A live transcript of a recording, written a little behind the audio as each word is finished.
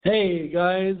Hey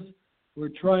guys, we're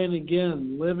trying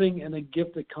again. Living in a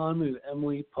Gift Economy with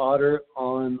Emily Potter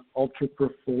on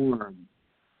UltraPerform,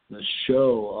 the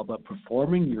show about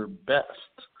performing your best.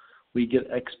 We get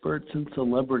experts and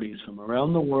celebrities from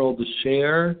around the world to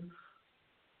share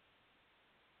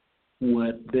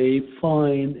what they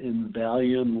find and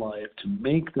value in life to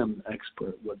make them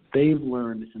expert, what they've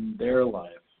learned in their life.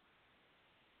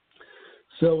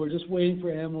 So we're just waiting for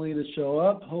Emily to show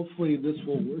up. Hopefully this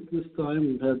will work this time.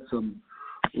 We've had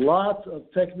lots of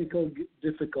technical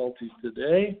difficulties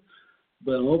today,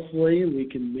 but hopefully we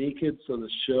can make it so the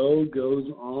show goes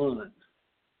on.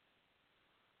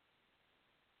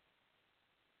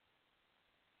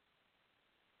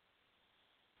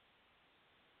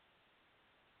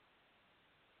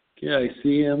 Okay, I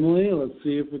see Emily. Let's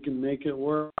see if we can make it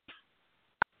work.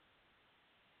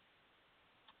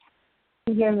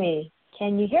 Can you hear me?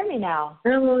 Can you hear me now?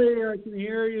 Emily, I can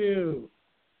hear you.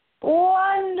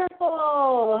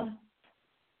 Wonderful.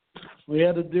 We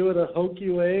had to do it a hokey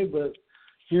way, but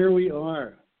here we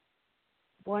are.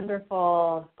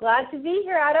 Wonderful. Glad to be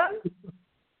here, Adam.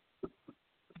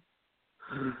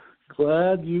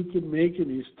 Glad you could make it.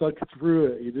 You stuck through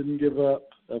it. You didn't give up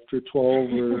after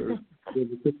 12 or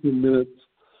 15 minutes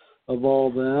of all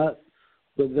that.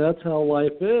 But that's how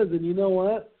life is. And you know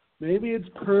what? Maybe it's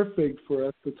perfect for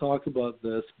us to talk about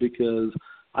this because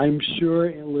I'm sure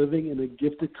in living in a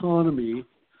gift economy,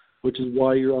 which is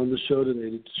why you're on the show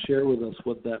today to share with us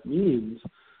what that means,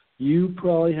 you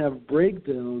probably have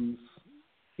breakdowns,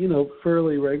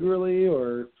 fairly regularly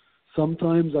or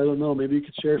sometimes, I don't know, maybe you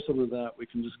could share some of that. We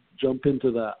can just jump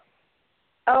into that.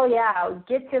 Oh, yeah. I'll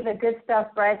get to the good stuff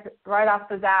right off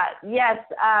the bat. Yes,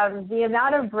 the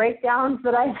amount of breakdowns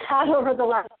that I've had over the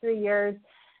last 3 years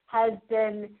has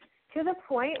been to the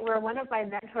point where one of my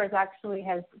mentors actually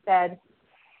has said,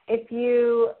 if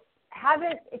you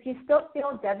still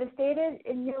feel devastated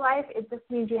in your life, it just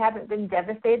means you haven't been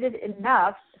devastated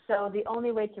enough. So the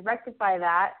only way to rectify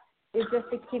that is just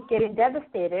to keep getting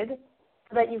devastated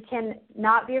so that you can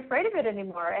not be afraid of it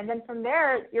anymore. And then from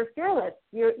there, you're fearless.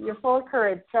 You're full of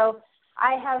courage. So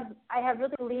I have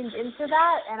really leaned into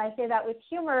that, and I say that with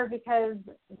humor because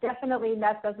definitely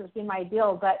that doesn't seem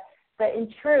ideal. But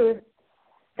in truth,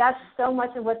 that's so much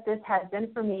of what this has been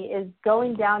for me is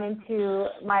going down into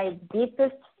my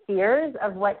deepest fears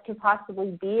of what could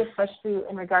possibly be, especially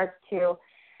in regards to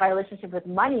my relationship with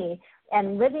money,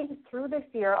 and living through the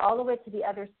fear all the way to the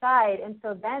other side. And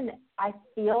so then I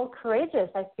feel courageous.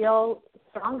 I feel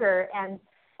stronger.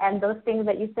 And those things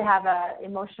that used to have an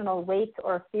emotional weight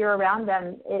or fear around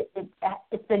them,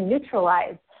 it's been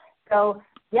neutralized. So,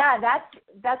 yeah, that's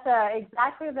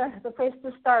exactly the place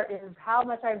to start is how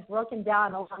much I've broken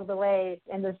down along the way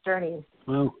in this journey.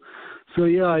 Wow. So,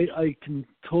 yeah, I can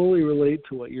totally relate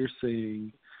to what you're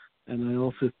saying. And I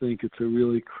also think it's a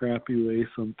really crappy way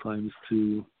sometimes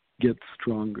to get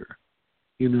stronger.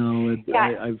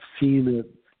 Yeah. I've seen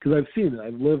it because I've seen it.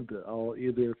 I've lived it. I'll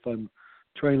either, if I'm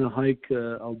trying to hike,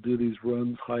 I'll do these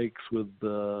hikes with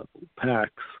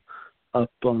packs up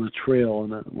on a trail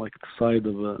on like the side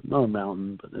of not a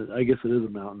mountain, but I guess it is a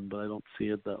mountain, but I don't see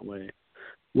it that way,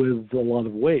 with a lot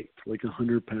of weight, like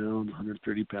 100 pounds,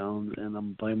 130 pounds, and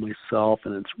I'm by myself,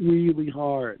 and it's really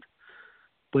hard.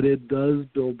 But it does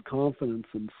build confidence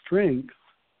and strength,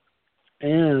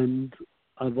 and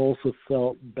I've also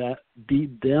felt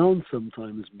beat down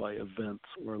sometimes by events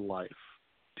or life.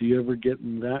 Do you ever get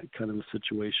in that kind of a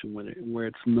situation where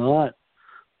it's not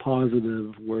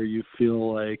positive, where you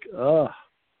feel like,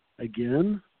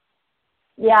 again?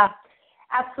 Yeah,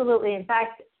 absolutely. In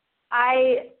fact,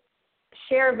 I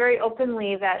share very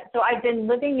openly that, so I've been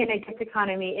living in a gift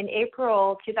economy. In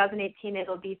April 2018,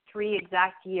 it'll be 3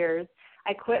 exact years.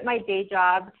 I quit my day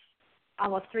job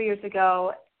almost 3 years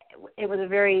ago. It was a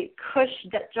very cush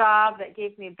job that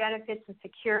gave me benefits and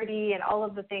security and all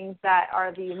of the things that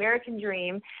are the American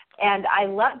dream. And I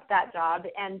loved that job.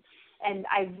 And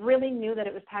I really knew that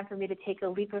it was time for me to take a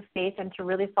leap of faith and to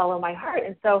really follow my heart.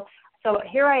 And so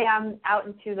here I am out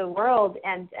into the world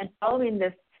and following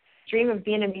this dream of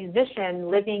being a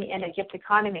musician, living in a gift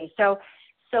economy. So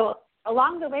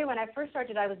along the way, when I first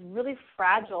started, I was really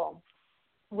fragile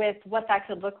with what that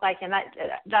could look like, and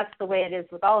that's the way it is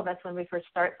with all of us when we first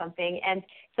start something. And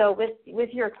so with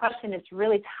your question, it's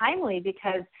really timely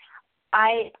because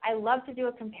I love to do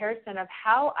a comparison of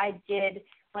how I did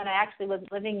when I actually was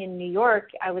living in New York.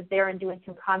 I was there and doing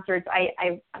some concerts.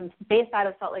 I'm based out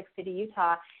of Salt Lake City,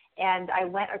 Utah, and I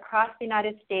went across the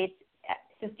United States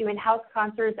just doing house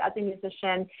concerts as a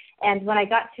musician. And when I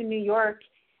got to New York,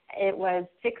 it was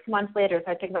 6 months later,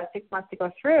 so it took about 6 months to go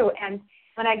through. And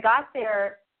when I got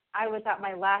there, I was at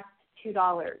my last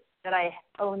 $2. that I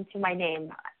owned to my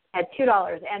name at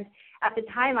 $2. And at the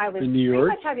time, I was in New York?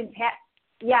 pretty much having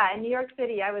in New York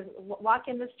City. I was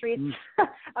walking the streets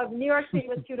of New York City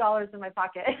with $2 in my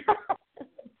pocket.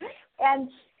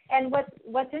 And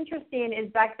what's interesting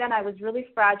is back then I was really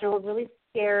fragile, really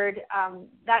scared.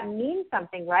 That means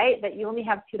something, right? That you only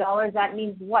have $2. That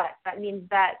means what? That means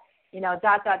that,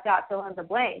 fill in the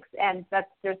blanks. And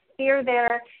there's fear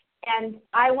there. And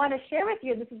I want to share with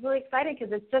you, this is really exciting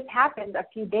because it just happened a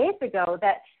few days ago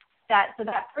that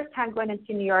first time going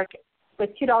into New York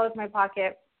with $2 in my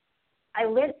pocket, I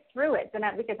lived through it. And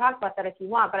we could talk about that if you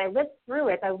want, but I lived through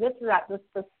it. I lived through that. This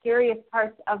the scariest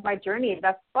parts of my journey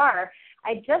thus far.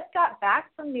 I just got back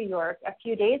from New York a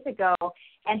few days ago,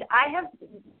 and I have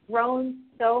grown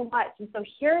so much. And so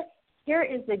here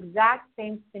is the exact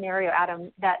same scenario,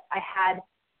 Adam, that I had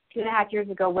 2.5 years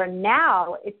ago, where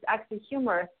now it's actually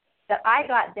humorous that I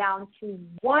got down to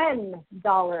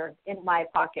 $1 in my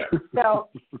pocket. So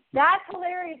that's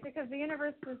hilarious because the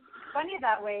universe is funny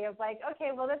that way of like, okay,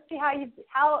 well, let's see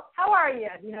how are you?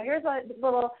 Here's a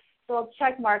little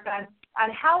check mark on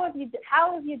how have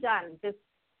you done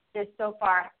this so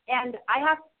far. And I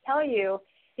have to tell you,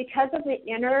 because of the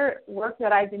inner work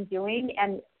that I've been doing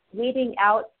and weeding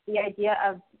out the idea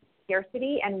of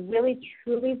scarcity and really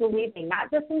truly believing,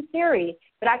 not just in theory,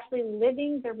 but actually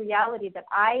living the reality that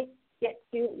I get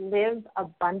to live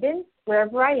abundance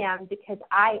wherever I am because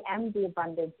I am the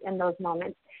abundance in those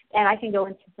moments. And I can go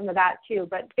into some of that too.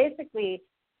 But basically,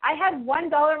 I had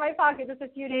 $1 in my pocket just a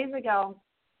few days ago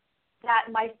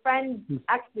that my friend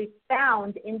actually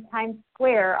found in Times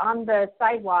Square on the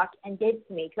sidewalk and gave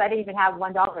to me because I didn't even have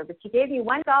 $1. But she gave me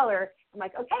 $1. I'm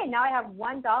like, okay, now I have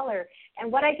 $1.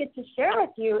 And what I get to share with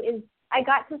you is I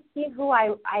got to see who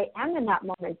I am in that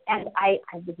moment. And I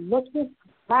was looking,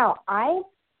 wow, I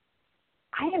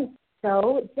am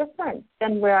so different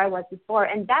than where I was before.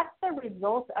 And that's the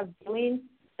result of doing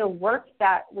the work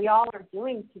that we all are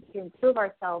doing to improve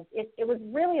ourselves. It was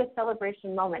really a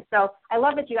celebration moment. So I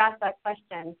love that you asked that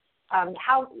question.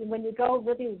 How, when you go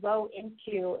really low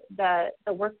into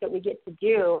the work that we get to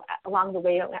do along the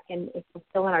way in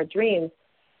fulfilling our dreams,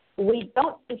 we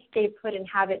don't just stay put and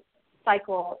have it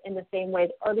cycle in the same way,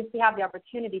 or at least we have the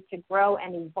opportunity to grow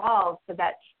and evolve so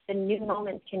that the new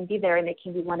moment can be there and it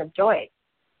can be one of joy.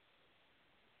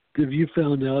 Have you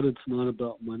found out it's not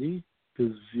about money?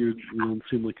 Because you don't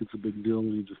seem like it's a big deal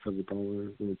when you just have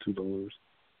 $1 or $2.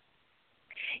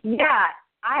 Yeah,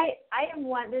 I am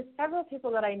one. There's several people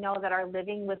that I know that are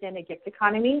living within a gift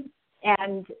economy,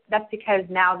 and that's because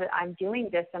now that I'm doing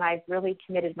this and I've really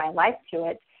committed my life to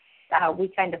it, we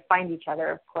kind of find each other,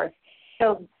 of course.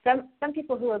 So some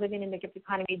people who are living in the gift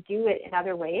economy do it in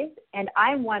other ways, and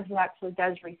I'm one who actually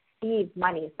does receive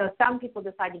money. So some people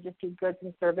decide to just do goods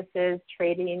and services,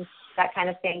 trading, that kind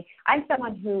of thing. I'm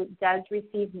someone who does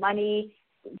receive money,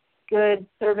 goods,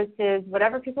 services,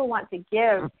 whatever people want to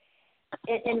give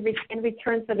in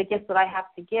return for the gifts that I have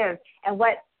to give. And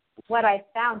what I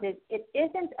found is it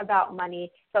isn't about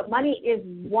money, but money is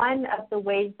one of the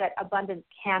ways that abundance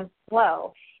can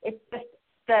flow. It's just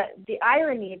the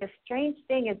irony, the strange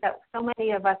thing is that so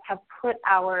many of us have put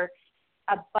our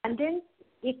abundance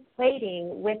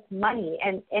equating with money,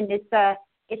 and it's a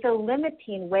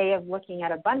limiting way of looking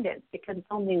at abundance because it's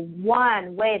only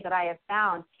one way that I have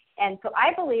found. And so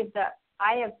I believe that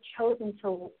I have chosen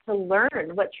to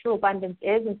learn what true abundance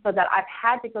is, and so that I've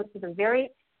had to go to the very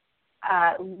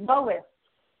lowest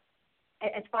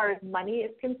as far as money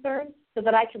is concerned, so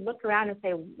that I can look around and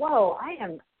say, whoa, I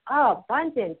am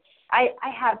abundant.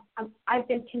 I've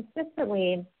been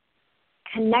consistently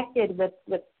connected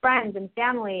with friends and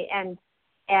family and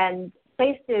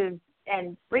places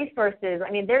and resources.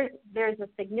 I mean, there's a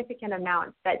significant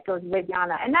amount that goes way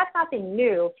beyond that, and that's nothing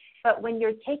new. But when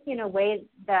you're taking away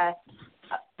the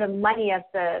money as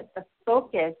the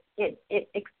focus, it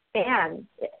expands.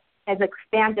 It has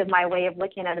expanded my way of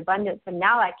looking at abundance, and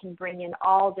now I can bring in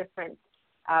all different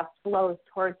flows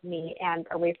towards me and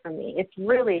away from me. It's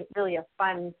really, really a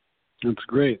fun. That's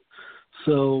great.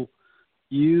 So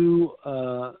you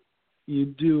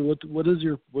do what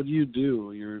do you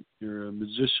do? You're a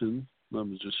magician, not a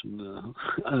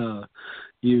magician.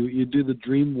 You do the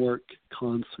DreamWork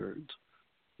concert.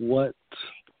 What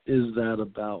is that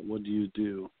about? What do you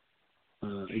do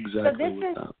exactly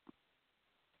with that?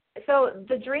 So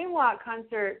the DreamWalk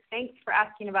concert, thanks for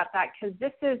asking about that, because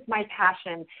this is my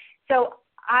passion. So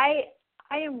I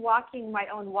am walking my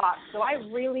own walk. So I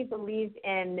really believe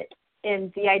in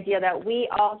the idea that we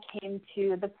all came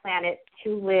to the planet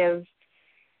to live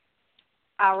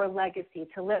our legacy,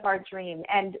 to live our dream.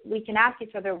 And we can ask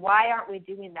each other, why aren't we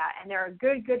doing that? And there are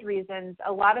good reasons.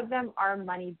 A lot of them are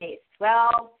money-based.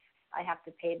 Well, I have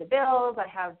to pay the bills. I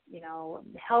have,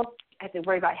 health. I have to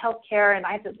worry about health care, and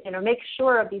I have to, make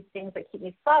sure of these things that keep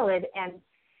me solid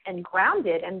and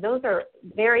grounded. And those are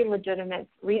very legitimate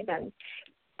reasons.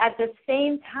 At the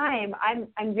same time,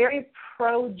 I'm very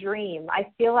pro-dream. I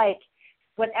feel like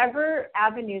whatever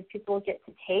avenues people get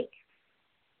to take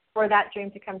for that dream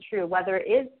to come true, whether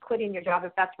it is quitting your job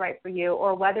if that's right for you,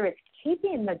 or whether it's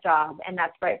keeping the job and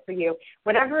that's right for you,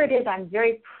 whatever it is, I'm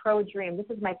very pro-dream. This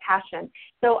is my passion.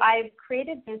 So I've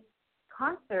created this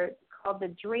concert called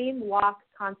the Dream Walk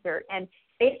Concert. And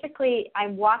basically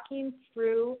I'm walking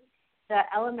through the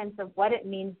elements of what it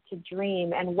means to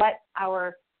dream and what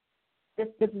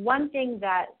this one thing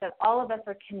that all of us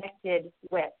are connected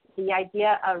with, the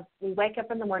idea of we wake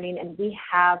up in the morning and we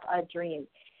have a dream.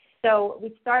 So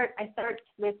I start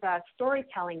with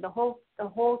storytelling. The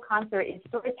whole concert is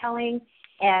storytelling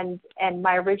and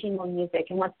my original music.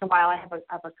 And once in a while I have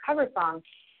a cover song.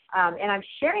 And I'm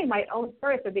sharing my own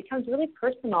story, so it becomes really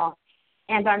personal.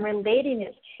 And I'm relating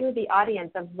it to the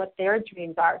audience of what their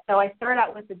dreams are. So I start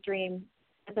out with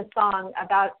a song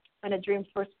about when a dream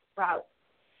first sprouts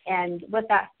and what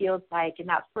that feels like, and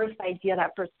that first idea,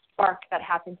 that first spark that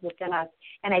happens within us.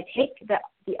 And I take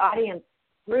the audience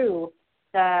through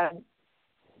the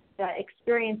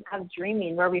experience of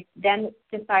dreaming, where we then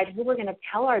decide who we're going to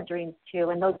tell our dreams to.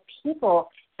 And those people,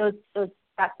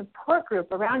 that support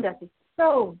group around us is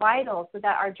so vital, so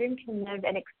that our dream can live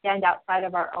and extend outside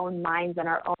of our own minds and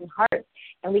our own hearts.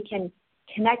 And we can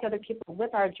connect other people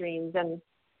with our dreams, and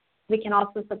we can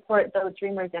also support those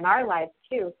dreamers in our lives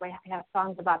too. So I have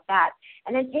songs about that.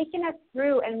 And then taking us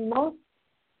through, and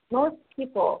most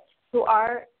people who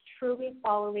are truly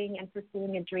following and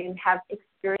pursuing a dream have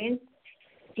experienced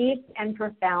deep and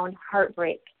profound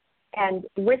heartbreak and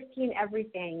risking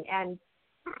everything and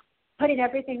putting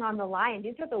everything on the line.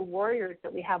 These are the warriors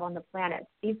that we have on the planet.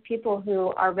 These people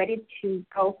who are ready to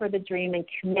go for the dream and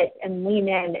commit and lean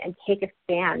in and take a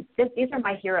stand. These are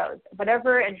my heroes.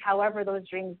 Whatever and however those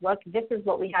dreams look, this is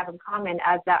what we have in common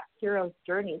as that hero's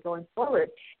journey going forward.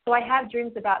 So I have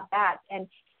dreams about that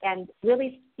and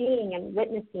really seeing and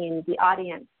witnessing the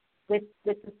audience with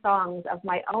the songs of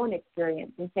my own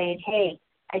experience and saying, hey,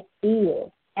 I see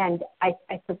you. And I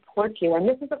support you. And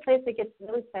this is a place that gets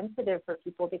really sensitive for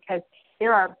people, because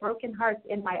there are broken hearts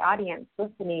in my audience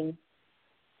listening.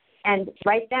 And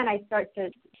right then I start to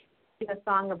do a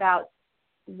song about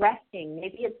resting.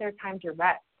 Maybe it's their time to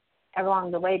rest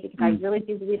along the way, because I really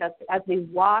do believe that as we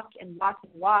walk and walk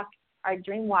and walk, our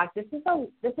dream walk, this is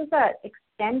a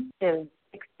extensive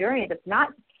experience. It's not,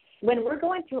 when we're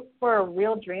going for a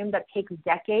real dream that takes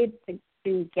decades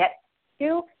to get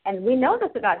to, and we know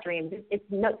this about dreams.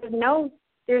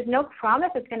 There's no promise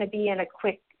it's going to be in a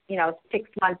quick, 6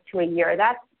 months to a year.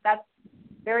 That's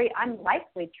very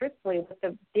unlikely, truthfully, with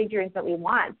the big dreams that we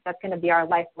want. That's going to be our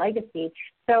life legacy.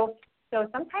 So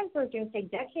sometimes those dreams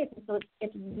take decades, and so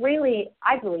it's really,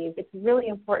 I believe, it's really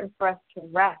important for us to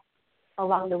rest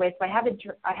along the way. So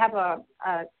I have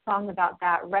a song about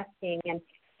that, resting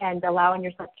and allowing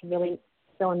yourself to really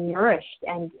feel nourished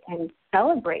and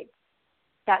celebrate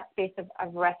that space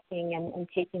of resting and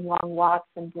taking long walks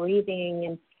and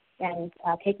breathing and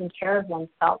taking care of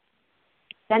oneself.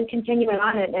 Then continuing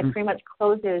on, it pretty much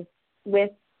closes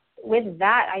with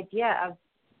that idea of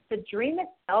the dream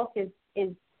itself is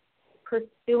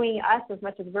pursuing us as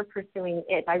much as we're pursuing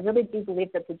it. I really do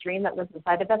believe that the dream that lives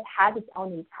inside of us has its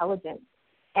own intelligence,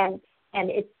 and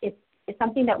it's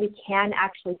something that we can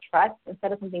actually trust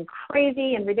instead of something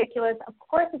crazy and ridiculous. Of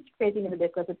course, it's crazy and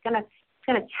ridiculous. It's going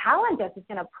to challenge us. It's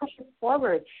going to push us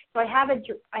forward. So I have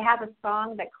a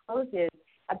song that closes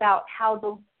about how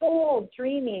the whole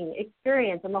dreaming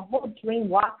experience and the whole dream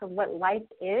walk of what life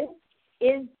is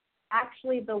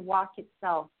actually the walk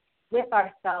itself with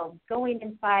ourselves, going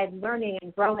inside, learning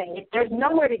and growing. There's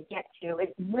nowhere to get to.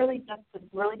 It's really just a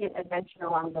brilliant adventure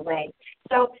along the way.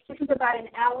 So this is about an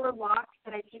hour walk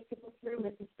that I take people through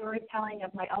with the storytelling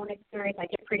of my own experience. I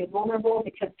get pretty vulnerable,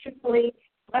 because truthfully,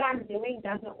 what I'm doing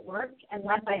doesn't work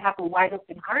unless I have a wide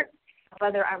open heart,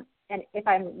 if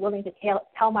I'm willing to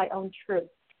tell my own truth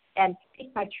and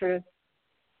speak my truth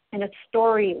in a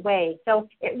story way. So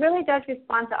it really does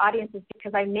respond to audiences,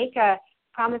 because I make a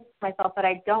promise to myself that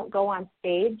I don't go on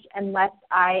stage unless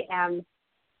I am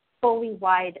fully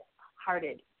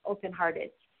wide-hearted,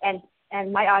 open-hearted,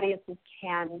 and my audiences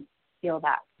can feel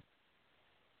that.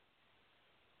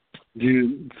 Do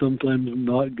you sometimes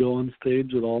not go on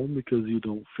stage at all because you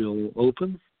don't feel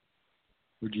open,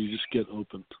 or do you just get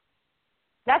open?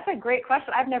 That's a great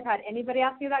question. I've never had anybody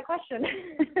ask me that question.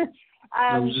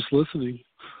 I was just listening.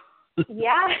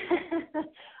 Yeah.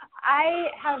 I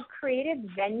have created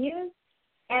venues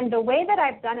And the way that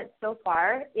I've done it so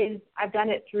far is I've done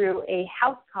it through a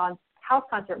house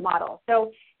concert model.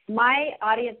 So my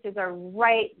audiences are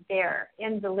right there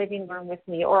in the living room with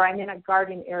me, or I'm in a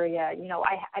garden area. You know,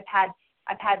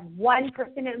 I've had one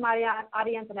person in my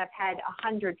audience, and I've had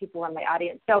 100 people in my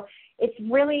audience. So it's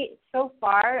really, so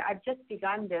far, I've just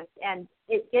begun this, and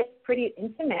it gets pretty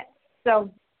intimate.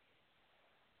 So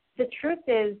the truth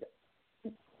is,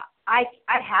 I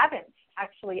haven't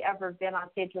actually ever been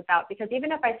on stage without, because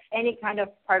even if I any kind of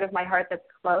part of my heart that's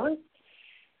closed,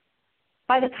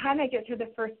 by the time I get through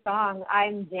the first song,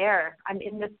 I'm there. I'm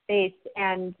in the space,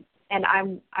 and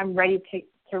I'm ready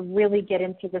to really get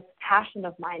into this passion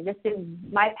of mine. This is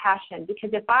my passion, because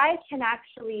if I can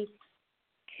actually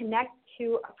connect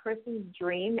to a person's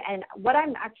dream, and what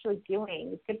I'm actually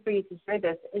doing, it's good for you to hear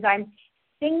this, is I'm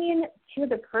singing to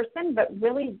the person, but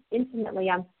really intimately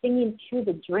I'm singing to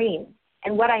the dream.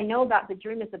 And what I know about the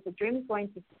dream is that the dream is going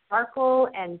to sparkle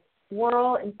and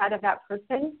swirl inside of that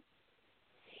person,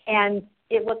 and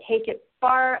it will take it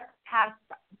far past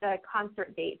the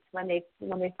concert dates when they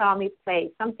saw me play.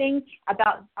 Something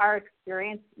about our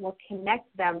experience will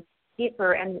connect them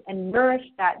deeper and nourish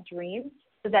that dream,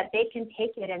 so that they can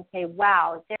take it and say,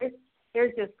 wow,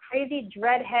 there's this crazy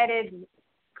dread-headed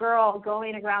girl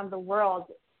going around the world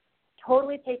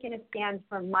totally taking a stand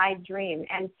for my dream.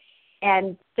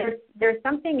 And there's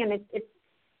something, and it's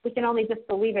we can only just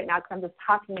believe it now because I'm just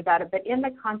talking about it, but in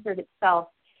the concert itself,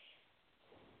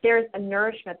 there's a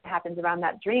nourishment that happens around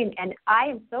that dream. And I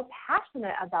am so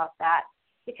passionate about that,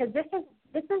 because this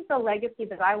is the legacy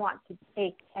that I want to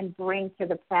take and bring to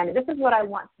the planet. This is what I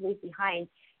want to leave behind.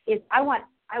 Is I want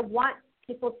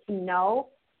people to know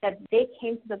that they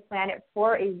came to the planet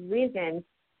for a reason,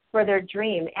 for their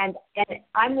dream. And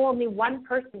I'm only one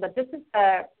person, but this is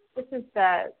the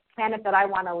planet that I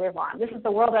want to live on. This is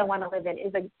the world I want to live in,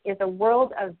 is a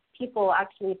world of people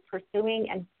actually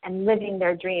pursuing and living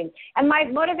their dreams. And my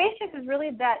motivation is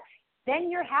really that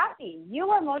then you're happy. You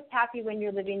are most happy when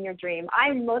you're living your dream.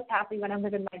 I'm most happy when I'm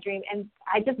living my dream, and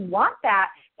I just want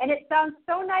that. And it sounds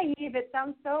so naive. It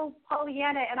sounds so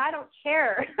Pollyanna, and I don't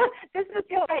care. This is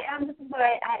who I am. This is what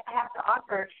I have to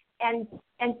offer. And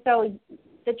so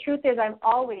the truth is, I'm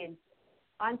always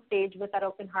on stage with that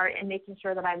open heart and making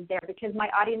sure that I'm there, because my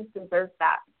audience deserves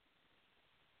that.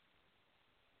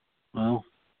 Well,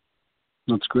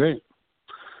 that's great.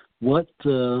 What,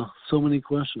 so many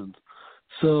questions.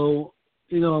 So,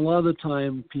 you know, a lot of the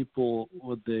time people,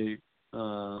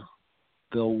 they'll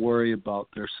worry about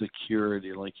their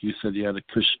security. Like you said, you had a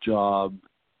cush job.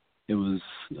 It was,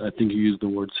 I think you used the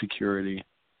word security.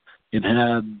 It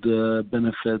had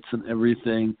benefits and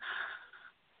everything.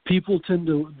 People tend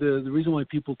to, the reason why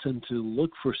people tend to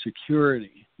look for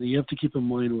security, you have to keep in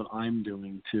mind what I'm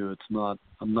doing too. It's not,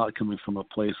 I'm not coming from a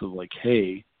place of like,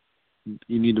 hey,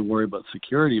 you need to worry about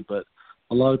security, but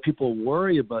a lot of people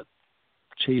worry about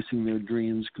chasing their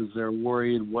dreams because they're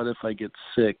worried, what if I get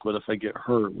sick? What if I get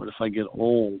hurt? What if I get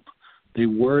old? They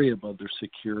worry about their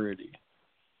security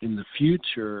in the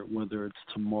future, whether it's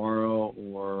tomorrow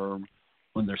or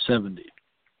when they're 70.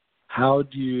 How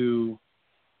do you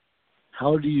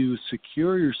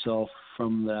secure yourself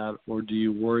from that, or do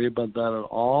you worry about that at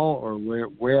all, or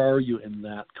where are you in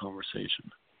that conversation?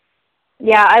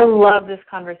 Yeah, I love this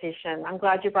conversation. I'm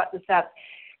glad you brought this up.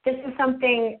 This is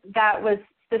something that was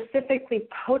specifically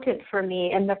potent for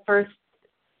me in the first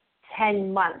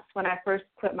 10 months when I first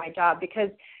quit my job, because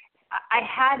I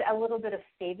had a little bit of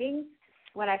savings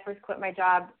when I first quit my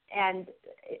job, and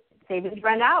savings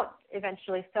ran out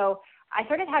eventually. So I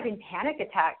started having panic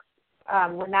attacks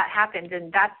when that happened,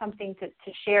 and that's something to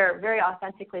share very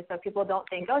authentically, so people don't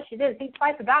think, oh, she didn't think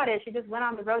twice about it. She just went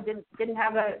on the road, didn't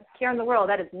have a care in the world.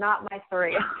 That is not my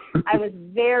story. I was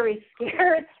very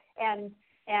scared, and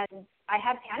I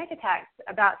had panic attacks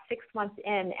about 6 months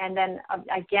in, and then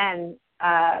again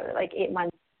like 8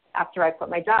 months after I quit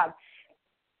my job.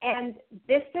 And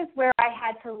this is where I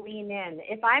had to lean in.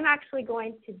 If I'm actually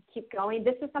going to keep going,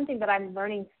 this is something that I'm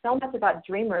learning so much about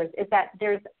dreamers, is that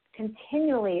there's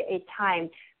continually a time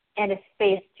and a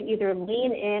space to either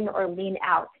lean in or lean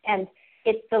out. And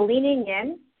it's the leaning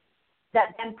in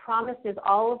that then promises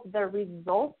all of the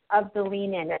results of the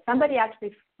lean in. If somebody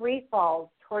actually free falls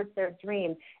towards their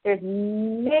dream, there's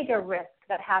mega risk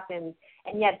that happens,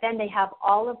 and yet then they have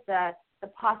all of the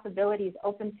possibilities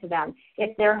open to them.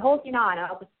 If they're holding on, and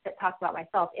I'll just talk about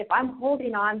myself, if I'm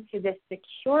holding on to this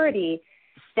security,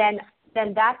 then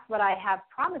that's what I have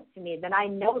promised to me. Then I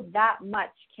know that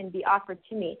much can be offered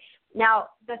to me. Now,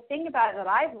 the thing about it that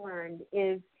I've learned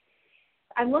is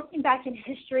I'm looking back in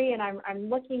history, and I'm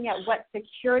looking at what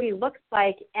security looks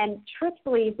like. And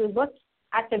truthfully, if we look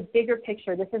at the bigger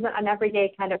picture, this isn't an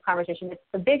everyday kind of conversation, it's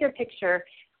the bigger picture,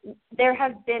 there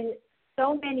have been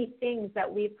so many things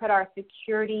that we put our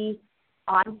security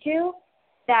onto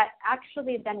that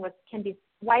actually then can be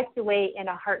wiped away in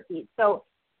a heartbeat. So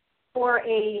for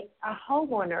a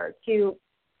homeowner to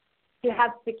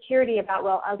have security about,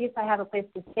 well, at least I have a place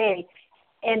to stay,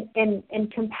 and in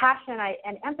compassion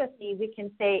and empathy, we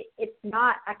can say it's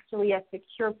not actually a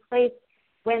secure place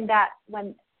when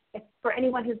if for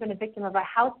anyone who's been a victim of a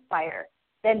house fire,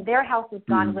 then their house is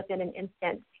gone within an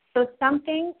instant. So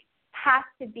something has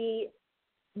to be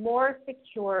more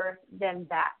secure than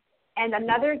that. And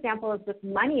another example is with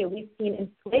money. We've seen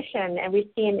inflation, and we've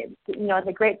seen,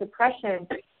 the Great Depression.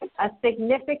 A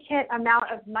significant amount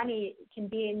of money can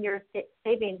be in your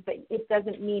savings, but it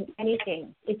doesn't mean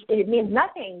anything. It means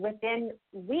nothing within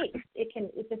weeks. It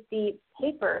just be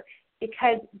paper,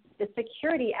 because the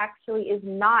security actually is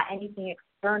not anything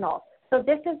external. So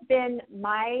this has been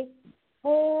my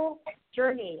whole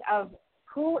journey of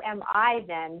who am I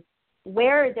then?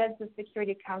 Where does the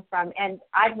security come from? And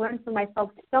I've learned for myself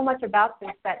so much about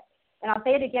this and I'll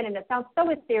say it again, and it sounds so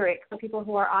etheric for people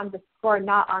who are on this or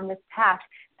not on this path.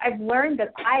 I've learned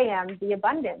that I am the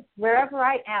abundance. Wherever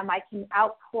I am, I can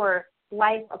outpour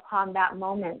life upon that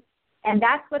moment. And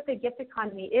that's what the gift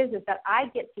economy is that I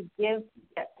get to give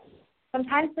gifts.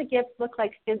 Sometimes the gifts look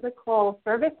like physical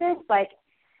services, like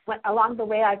along the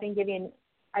way I've been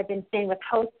staying with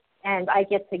hosts, and I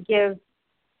get to give.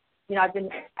 I've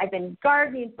been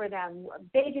gardening for them,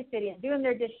 babysitting, doing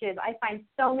their dishes. I find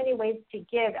so many ways to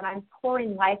give, and I'm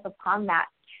pouring life upon that.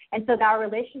 And so our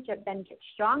relationship then gets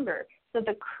stronger. So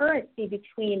the currency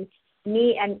between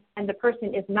me and the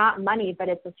person is not money, but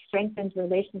it's a strengthened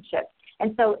relationship.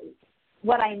 And so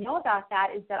what I know about that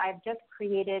is that I've just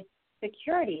created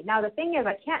security. Now, the thing is,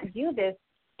 I can't do this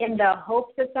in the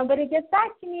hopes that somebody gets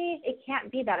back to me. It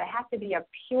can't be that. It has to be a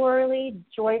purely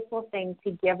joyful thing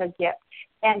to give a gift.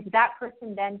 And that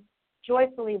person then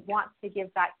joyfully wants to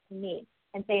give back to me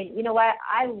and saying, you know what,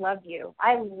 I love you.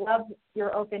 I love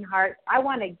your open heart. I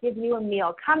want to give you a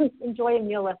meal. Come enjoy a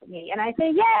meal with me. And I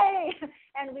say, yay!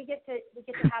 And we get to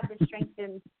have the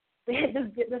strengthened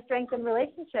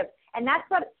relationship. And that's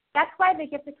why the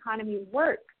gift economy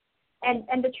works. And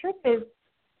the truth is,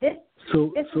 this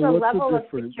is a level of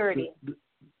security.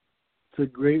 It's a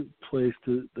great place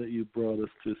that you brought us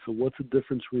to. So what's the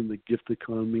difference between the gift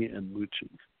economy and mooching?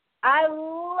 I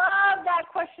love that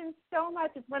question so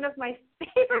much. It's one of my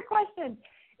favorite questions,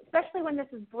 especially when this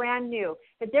is brand new.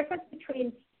 The difference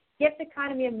between gift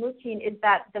economy and mooching is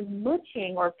that the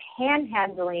mooching or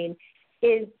panhandling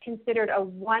is considered a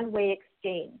one-way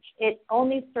exchange. It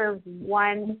only serves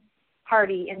one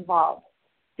party involved.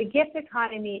 The gift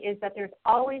economy is that there's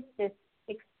always this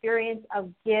experience of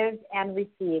give and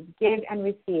receive.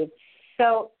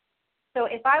 So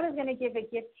if I was going to give a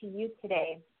gift to you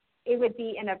today, it would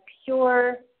be in a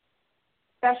pure,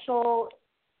 special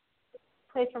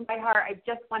place from my heart. I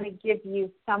just want to give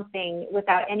you something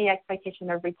without any expectation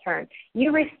of return.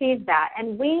 You receive that,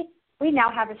 and we now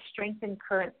have a strengthened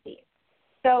currency.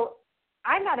 So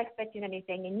I'm not expecting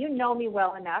anything, and you know me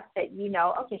well enough that you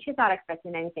know, okay, she's not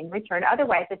expecting anything in return.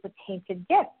 Otherwise, it's a tainted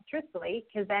gift, truthfully,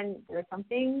 because then there's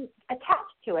something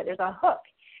attached to it. There's a hook.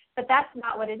 But that's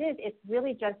not what it is. It's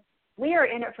really just we are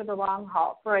in it for the long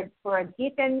haul, for a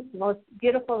deepened, most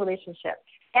beautiful relationship.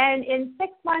 And in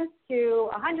 6 months to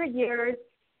 100 years,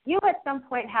 you at some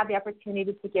point have the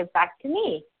opportunity to give back to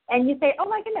me. And you say, oh,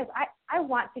 my goodness, I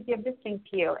want to give this thing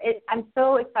to you. I'm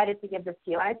so excited to give this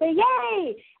to you. And I say,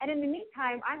 yay! And in the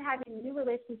meantime, I'm having new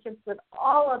relationships with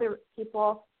all other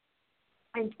people,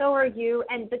 and so are you.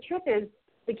 And the truth is,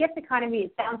 the gift economy,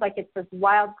 it sounds like it's this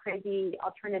wild, crazy,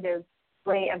 alternative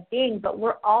way of being, but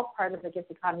we're all part of the gift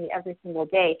economy every single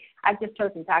day. I've just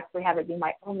chosen to actually have it be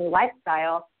my only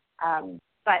lifestyle.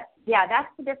 But, yeah, that's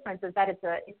the difference, is that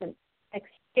it's an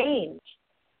exchange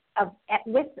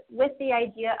with the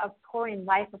idea of pouring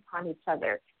life upon each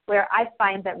other, where I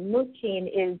find that mooching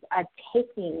is a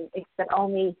taking that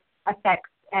only affects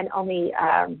and only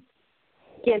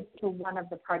gives to one of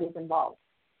the parties involved.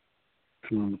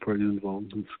 To one of the parties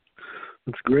involved.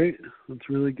 That's great. That's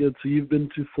really good. So you've been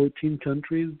to 14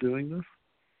 countries doing this?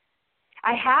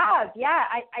 I have, yeah.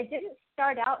 I didn't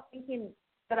start out thinking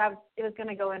that it was going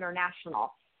to go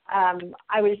international.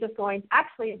 I was just going,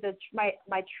 actually,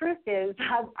 my truth is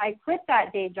I quit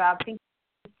that day job thinking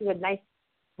to a nice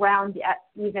round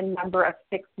even number of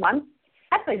 6 months.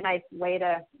 That's a nice way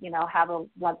to, have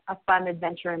a fun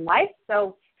adventure in life.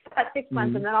 So about 6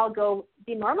 months, and then I'll go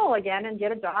be normal again and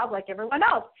get a job like everyone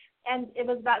else. And it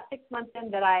was about 6 months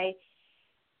in that I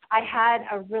I had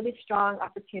a really strong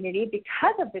opportunity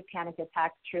because of the panic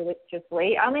attacks,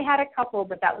 truthfully. I only had a couple,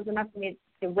 but that was enough for me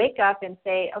to wake up and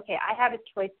say, okay, I have a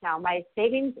choice now. My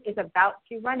savings is about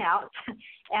to run out,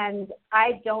 and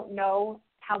I don't know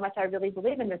how much I really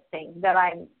believe in this thing that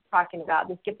I'm talking about,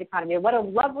 this gift economy. What a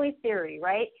lovely theory,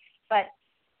 right? But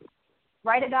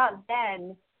right about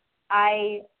then,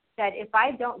 I said, if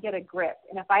I don't get a grip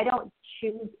and if I don't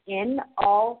choose in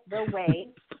all the way,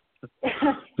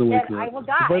 then I will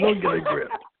die. If I don't get a grip.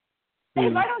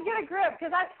 If I don't get a grip,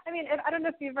 because I mean, I don't know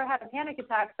if you've ever had a panic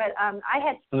attack, but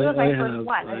it was my first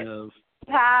one. I have. You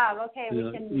have, okay. Yeah.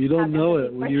 We can you don't know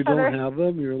it. When you other. don't have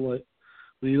them, you're like,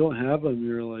 when you don't have them,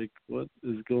 you're like, what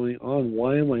is going on?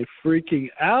 Why am I freaking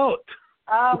out?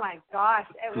 Oh my gosh,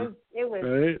 it was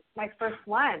right? my first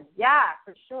one. Yeah,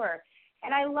 for sure.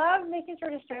 And I love making sure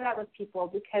to share that with people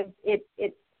because it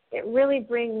really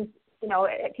brings,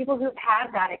 people who've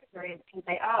had that experience can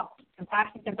say, oh,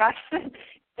 compassion,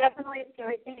 definitely a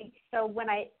scary thing. So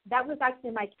that was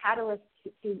actually my catalyst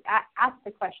to ask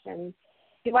the question,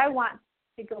 do I want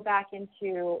to go back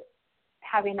into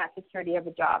having that security of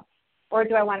a job, or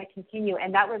do I want to continue?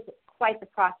 And that was quite the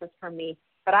process for me.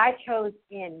 But I chose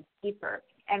in deeper.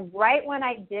 And right when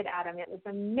I did, Adam, it was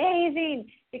amazing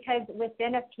because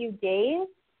within a few days,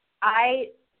 I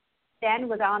then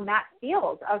was on that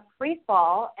field of free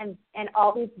fall, and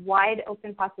all these wide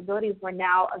open possibilities were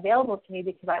now available to me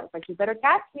because I was like, you better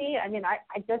catch me. I mean, I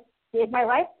just gave my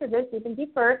life to this even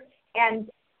deeper. And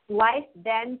life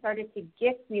then started to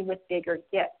gift me with bigger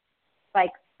gifts,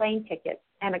 like plane tickets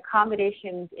and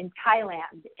accommodations in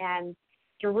Thailand and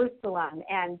Jerusalem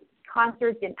and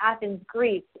concerts in Athens,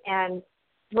 Greece, and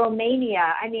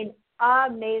Romania. I mean,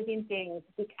 amazing things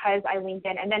because I leaned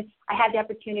in. And then I had the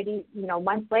opportunity,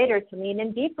 months later to lean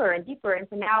in deeper and deeper. And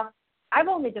so now I've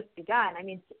only just begun. I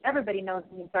mean, everybody knows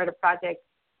when you start a project,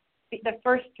 the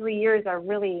first 3 years are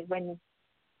really when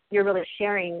you're really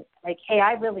sharing, like, hey,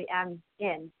 I really am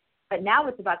in. But now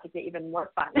it's about to get even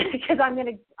more fun because I'm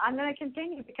gonna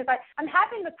continue because I'm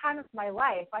having the time of my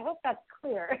life. I hope that's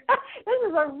clear. This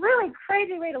is a really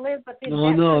crazy way to live, but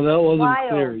no, that wasn't wild.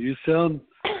 clear. You sound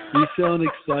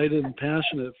excited and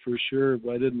passionate for sure, but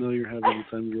I didn't know you're having the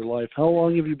time of your life. How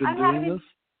long have you been doing this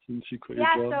since you quit your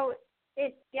job? So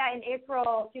it's in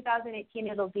April 2018.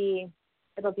 It'll be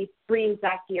 3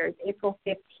 exact years. April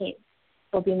 15th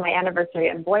will be my anniversary,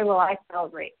 and boy, will I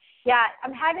celebrate. Yeah,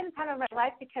 I'm having the time of my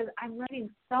life because I'm learning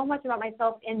so much about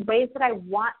myself in ways that I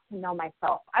want to know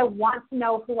myself. I want to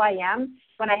know who I am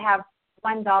when I have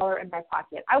 $1 in my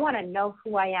pocket. I want to know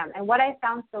who I am. And what I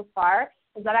found so far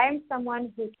is that I am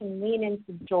someone who can lean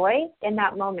into joy in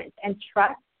that moment and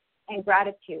trust and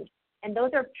gratitude. And those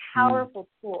are powerful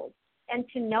tools. And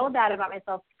to know that about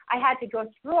myself, I had to go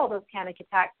through all those panic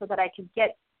attacks so that I could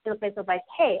get to the place of like,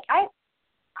 hey, I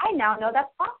now know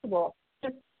that's possible.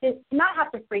 To not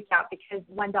have to freak out because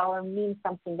 $1 means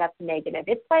something that's negative.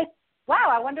 It's like, wow,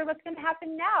 I wonder what's going to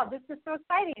happen now. This is so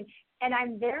exciting. And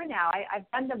I'm there now. I've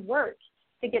done the work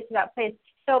to get to that place.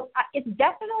 So it's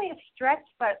definitely a stretch,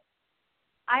 but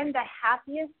I'm the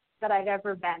happiest that I've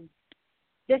ever been.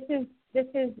 This is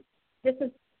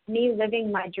me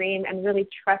living my dream and really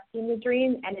trusting the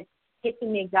dream, and it's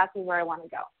taking me exactly where I want to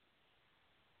go.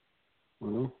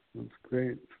 Well, that's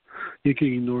great. You can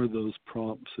ignore those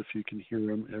prompts if you can hear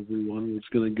them, everyone. We're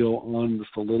just going to go on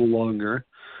just a little longer.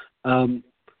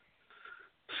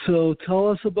 So tell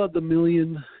us about the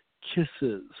Million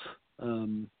Kisses.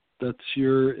 Is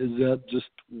that just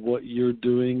what you're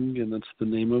doing and that's the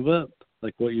name of it?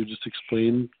 Like what you just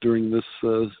explained during this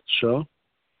show?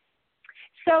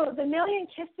 So the Million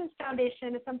Kisses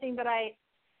Foundation is something that I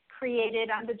created.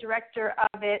 I'm the director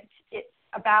of it. It's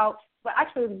about,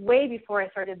 actually way before I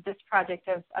started this project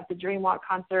of the Dream Walk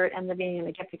concert and living in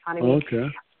the gift economy. Okay.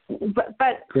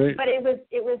 But great. But it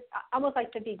was almost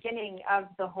like the beginning of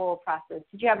the whole process.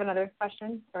 Did you have another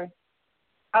question? Or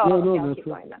no, that's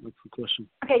the question.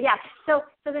 Okay, yeah. So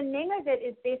the name of it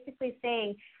is basically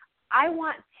saying I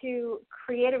want to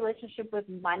create a relationship with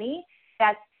money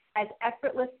that's as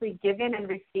effortlessly given and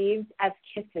received as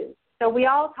kisses. So we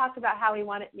all talk about how we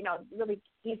want it, really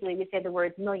easily we say the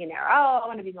word millionaire. Oh, I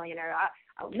want to be a millionaire.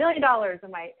 $1 million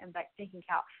in my bank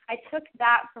account. I took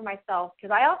that for myself because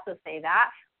I also say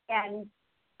that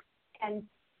and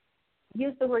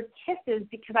use the word kisses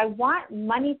because I want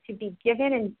money to be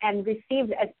given and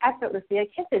received as effortlessly as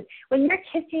kisses. When you're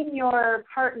kissing your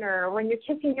partner, or when you're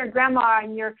kissing your grandma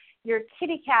and your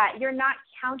kitty cat, you're not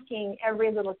counting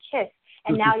every little kiss.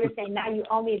 And now you're saying, now you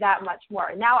owe me that much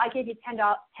more. Now I gave you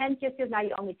 10 kisses, now you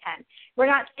owe me 10. We're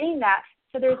not saying that.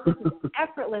 So there's this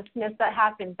effortlessness that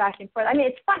happens back and forth. I mean,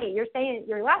 it's funny. You're saying,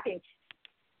 you're laughing.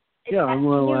 Yeah, I'm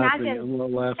not laughing. Imagine? I'm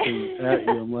not laughing at you.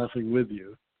 I'm laughing with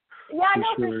you. Yeah,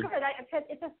 no, sure. for sure.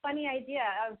 It's a funny idea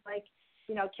of like,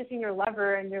 kissing your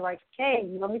lover and you're like, hey,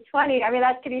 you owe me 20. I mean,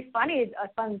 that could be funny, a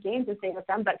fun game to say with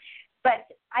them. But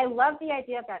I love the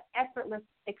idea of that effortless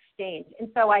exchange. And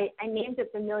so I named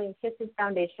it the Million Kisses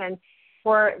Foundation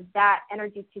for that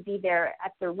energy to be there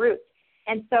at the root.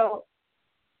 And so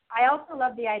I also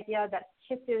love the idea that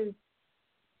kisses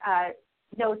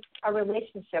denote a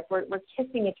relationship. We're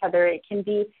kissing each other. It can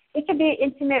be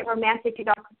intimate, romantic. It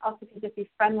also can just be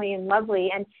friendly and lovely.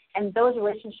 And those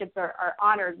relationships are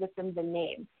honored within the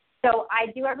name. So I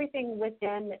do everything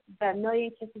within the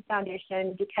Million Kisses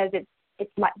Foundation because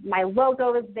it's my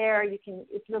logo is there.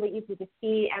 It's really easy to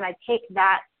see, and I take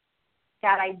that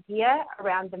idea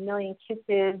around the million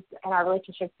kisses and our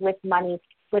relationship with money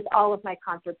with all of my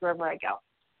concerts wherever I go.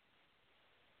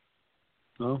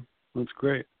 Oh, that's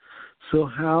great. So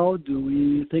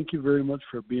thank you very much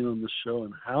for being on the show,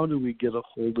 and how do we get a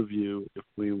hold of you if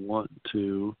we want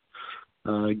to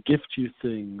gift you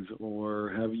things or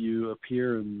have you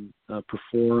appear and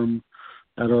perform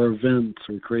at our events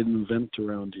or create an event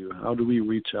around you? How do we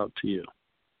reach out to you?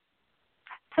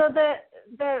 So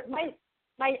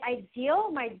my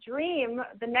ideal, my dream,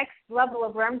 the next level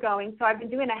of where I'm going. So I've been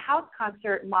doing a house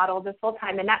concert model this whole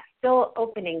time, and that's still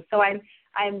opening. So I'm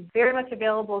very much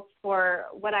available for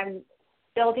what I'm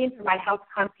building for my house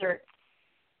concert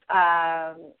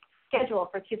schedule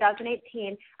for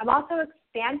 2018. I'm also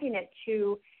expanding it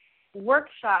to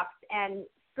workshops and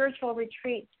spiritual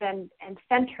retreats and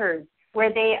centers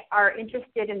where they are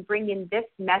interested in bringing this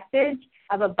message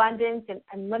of abundance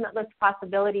and limitless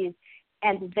possibilities.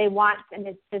 And they want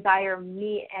and desire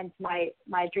me and my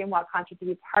Dream Walk concert to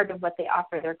be part of what they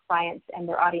offer their clients and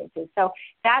their audiences. So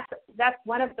that's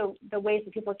one of the ways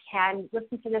that people can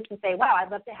listen to this and say, wow,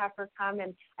 I'd love to have her come,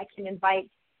 and I can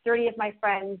invite 30 of my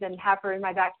friends and have her in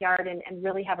my backyard and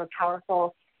really have a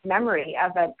powerful memory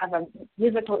of a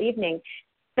musical evening.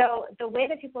 So the way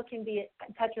that people can be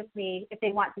in touch with me if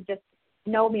they want to just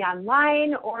know me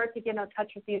online or to get in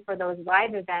touch with me for those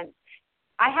live events,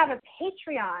 I have a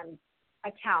Patreon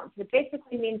account, which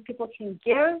basically means people can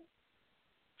give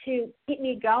to keep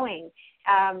me going.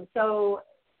 So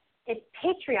it's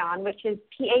Patreon, which is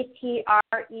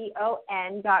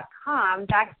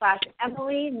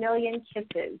patreon.com/Emily Million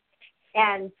Kisses.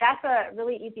 And that's a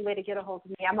really easy way to get a hold of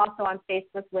me. I'm also on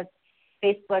Facebook with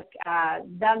The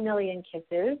Million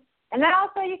Kisses. And then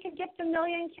also you can get to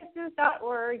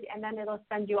millionkisses.org, and then it'll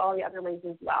send you all the other ways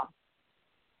as well.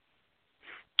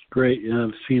 Great. Yeah,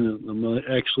 I've seen it. I'm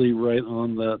actually right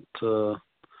on that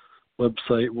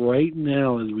website right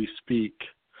now as we speak,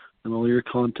 and all your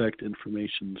contact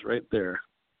information's right there.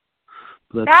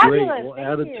 That's fabulous. Great.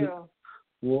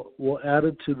 We'll add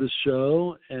it to the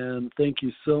show, and thank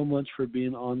you so much for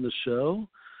being on the show.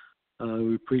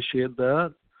 We appreciate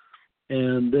that.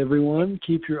 And everyone,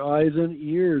 keep your eyes and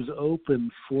ears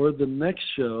open for the next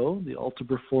show, the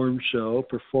UltraPerform show,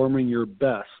 Performing Your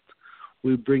Best.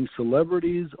 We bring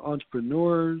celebrities,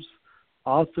 entrepreneurs,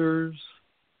 authors,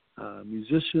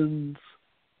 musicians,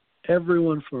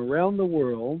 everyone from around the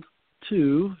world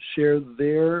to share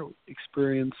their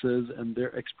experiences and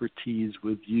their expertise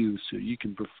with you so you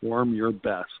can perform your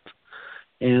best.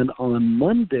 And on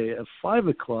Monday at 5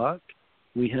 o'clock,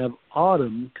 we have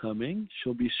Autumn coming.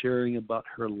 She'll be sharing about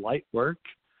her light work.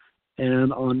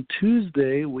 And on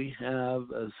Tuesday, we have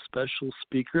a special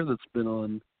speaker that's been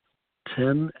on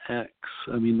TEDx.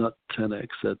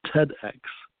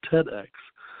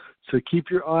 So keep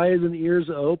your eyes and ears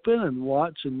open and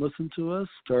watch and listen to us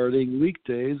starting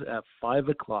weekdays at 5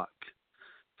 o'clock.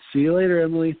 See you later,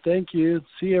 Emily. Thank you.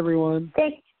 See everyone.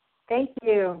 Thank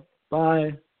you.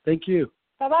 Bye. Thank you.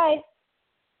 Bye-bye.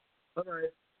 Bye-bye.